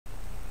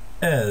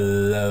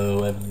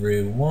Hello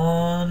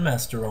everyone,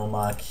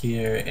 MasterOmok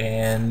here,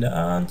 and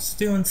I'm just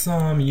doing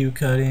some U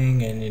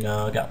cutting, and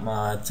I got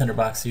my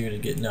tinderbox here to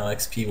get no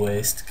XP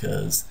waste,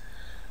 because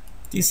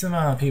decent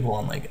amount of people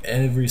on like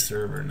every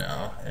server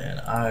now, and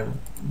I'm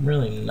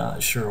really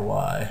not sure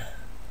why.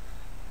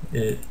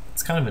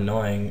 It's kind of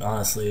annoying,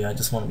 honestly. I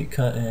just want to be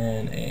cutting,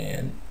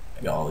 and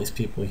I got all these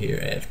people here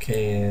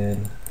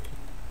AFKing,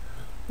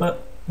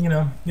 but you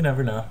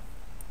never know.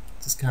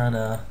 Just kind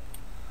of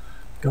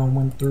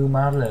going through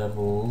my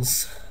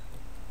levels.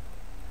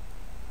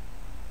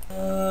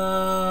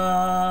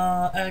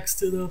 Axe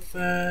to the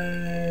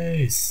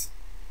face.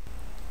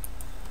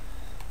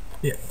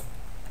 Yeah,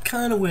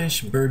 kind of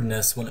wish bird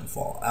nests wouldn't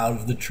fall out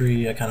of the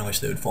tree. I kind of wish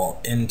they would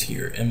fall into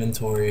your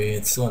inventory.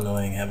 It's so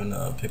annoying having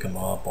to pick them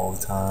up all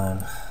the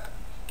time.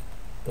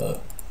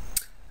 But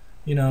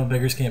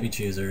beggars can't be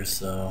choosers,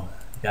 so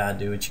you gotta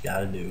do what you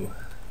gotta do.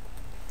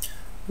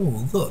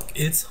 Oh look,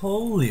 it's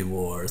Holy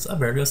Wars. I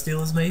better go steal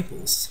his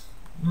maples.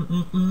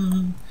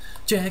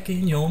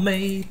 Jacking your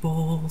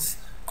maples,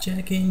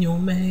 jacking your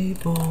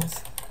maples,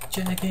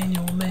 jacking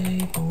your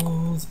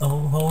maples.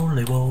 Oh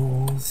holy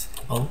wars,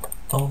 oh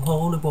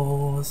holy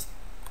wars.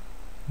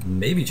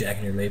 Maybe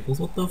jacking your maples.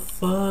 What the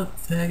fuck,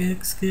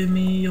 faggots? Give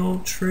me your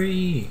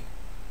tree.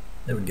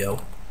 There we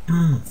go.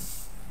 Come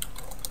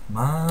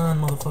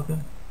on, motherfucker.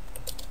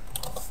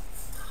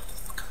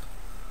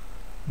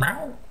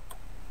 Meow.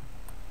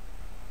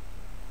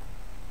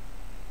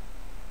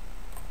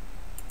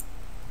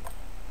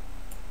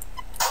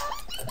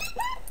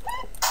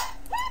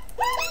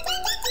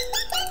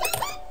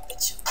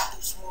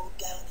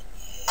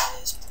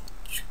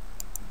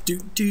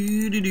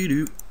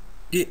 Do.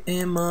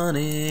 Getting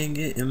money,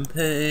 getting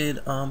paid.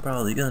 I'm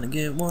probably gonna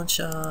get one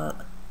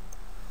shot.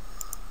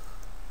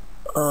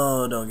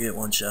 Oh, don't get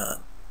one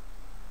shot.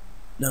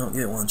 Don't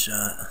get one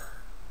shot.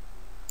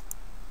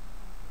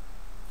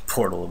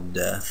 Portal of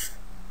death.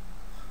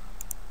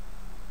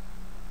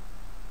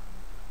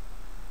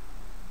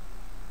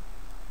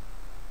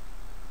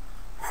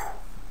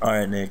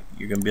 Alright, Nick,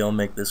 you're gonna be able to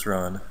make this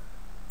run.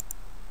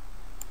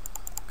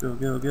 Go,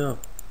 go, go.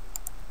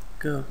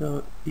 Go,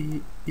 go,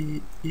 eat,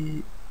 eat,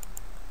 eat.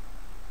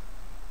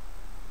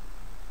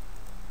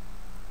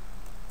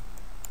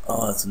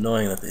 Oh, it's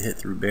annoying that they hit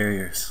through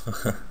barriers.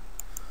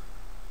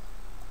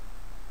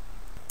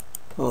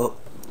 Well,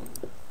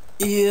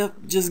 yep,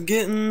 just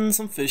getting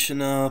some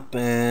fishing up,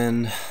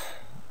 and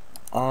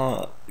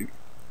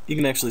you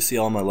can actually see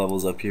all my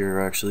levels up here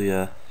are actually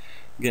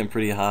getting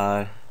pretty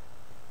high.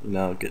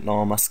 Getting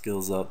all my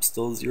skills up.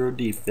 Still 0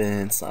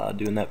 defense,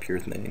 doing that pure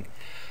thing.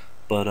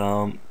 But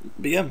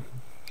yeah.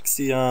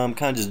 See, I'm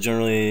kind of just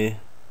generally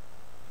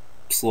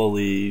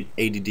slowly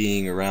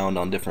ADDing around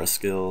on different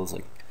skills,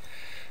 like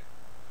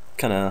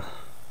kind of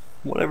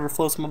whatever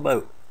floats my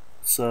boat.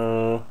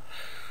 So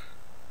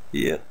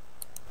yeah,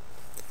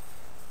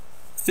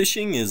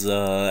 fishing is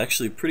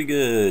actually a pretty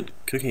good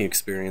cooking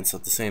experience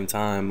at the same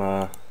time.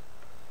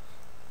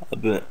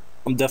 But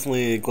I'm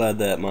definitely glad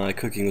that my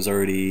cooking was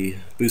already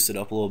boosted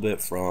up a little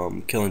bit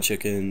from killing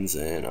chickens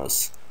and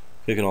us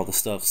cooking all the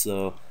stuff,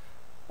 so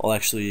I'll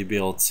actually be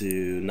able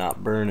to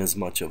not burn as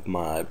much of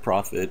my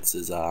profits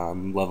as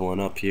I'm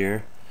leveling up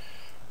here.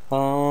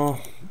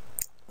 I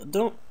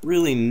don't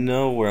really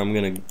know where I'm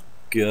gonna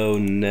go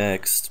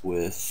next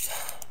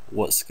with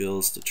what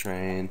skills to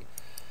train.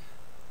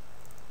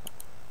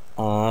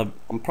 I'm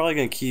probably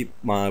gonna keep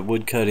my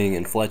woodcutting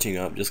and fletching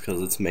up just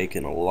because it's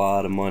making a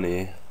lot of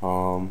money.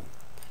 I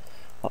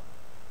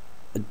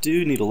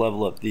do need to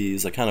level up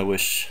these. I kind of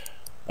wish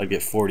I'd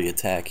get 40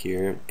 attack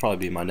here. It'd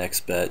probably be my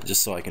next bet,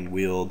 just so I can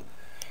wield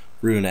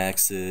rune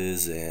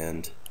axes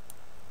and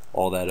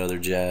all that other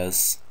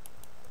jazz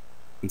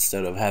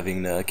instead of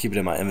having to keep it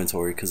in my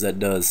inventory, because that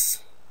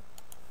does...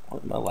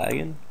 What, am I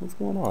lagging? What's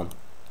going on?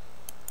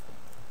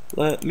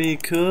 Let me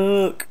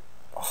cook.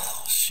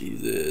 Oh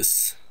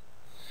Jesus.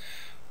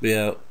 But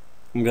yeah,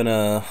 I'm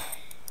gonna...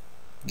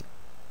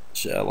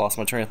 Shit, I lost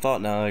my train of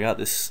thought now. I got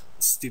this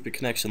stupid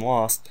connection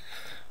lost.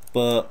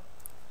 But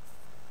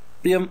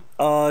yeah,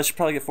 I should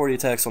probably get 40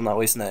 attacks so I'm not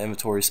wasting that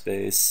inventory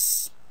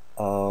space.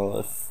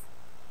 If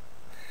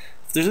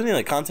there's any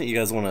like content you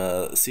guys want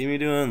to see me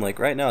doing, like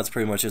right now it's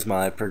pretty much just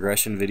my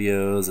progression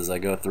videos as I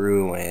go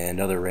through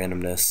and other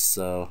randomness.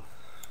 So,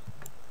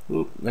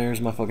 oop, there's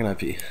my fucking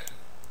IP.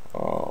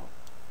 Oh,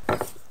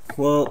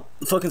 well,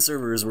 the fucking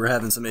servers were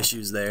having some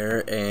issues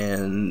there,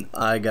 and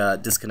I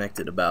got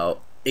disconnected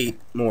about 8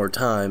 more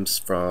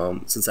times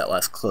since that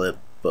last clip.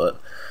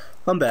 But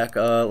I'm back.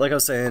 Like I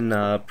was saying,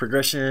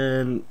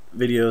 progression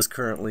videos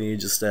currently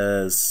just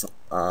as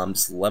I'm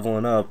just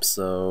leveling up,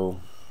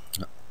 so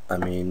I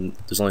mean,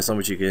 there's only so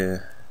much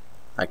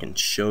I can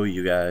show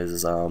you guys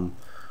as I'm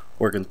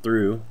working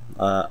through.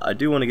 I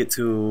do want to get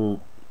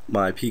to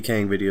my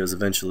PKing videos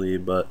eventually,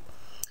 but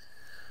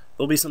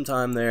there'll be some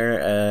time there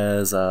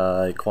as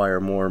I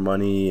acquire more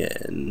money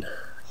and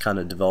kind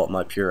of develop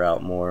my pure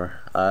out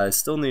more. I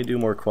still need to do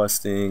more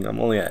questing. I'm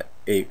only at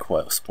 8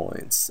 quest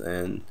points,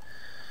 and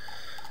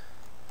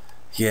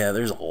yeah,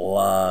 there's a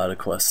lot of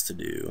quests to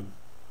do.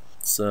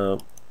 So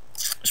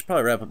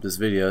probably wrap up this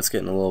video. It's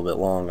getting a little bit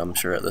long, I'm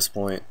sure, at this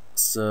point.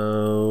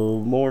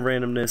 So more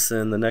randomness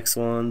in the next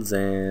ones,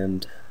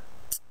 and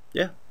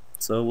yeah,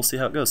 so we'll see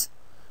how it goes.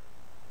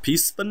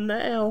 Peace for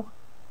now.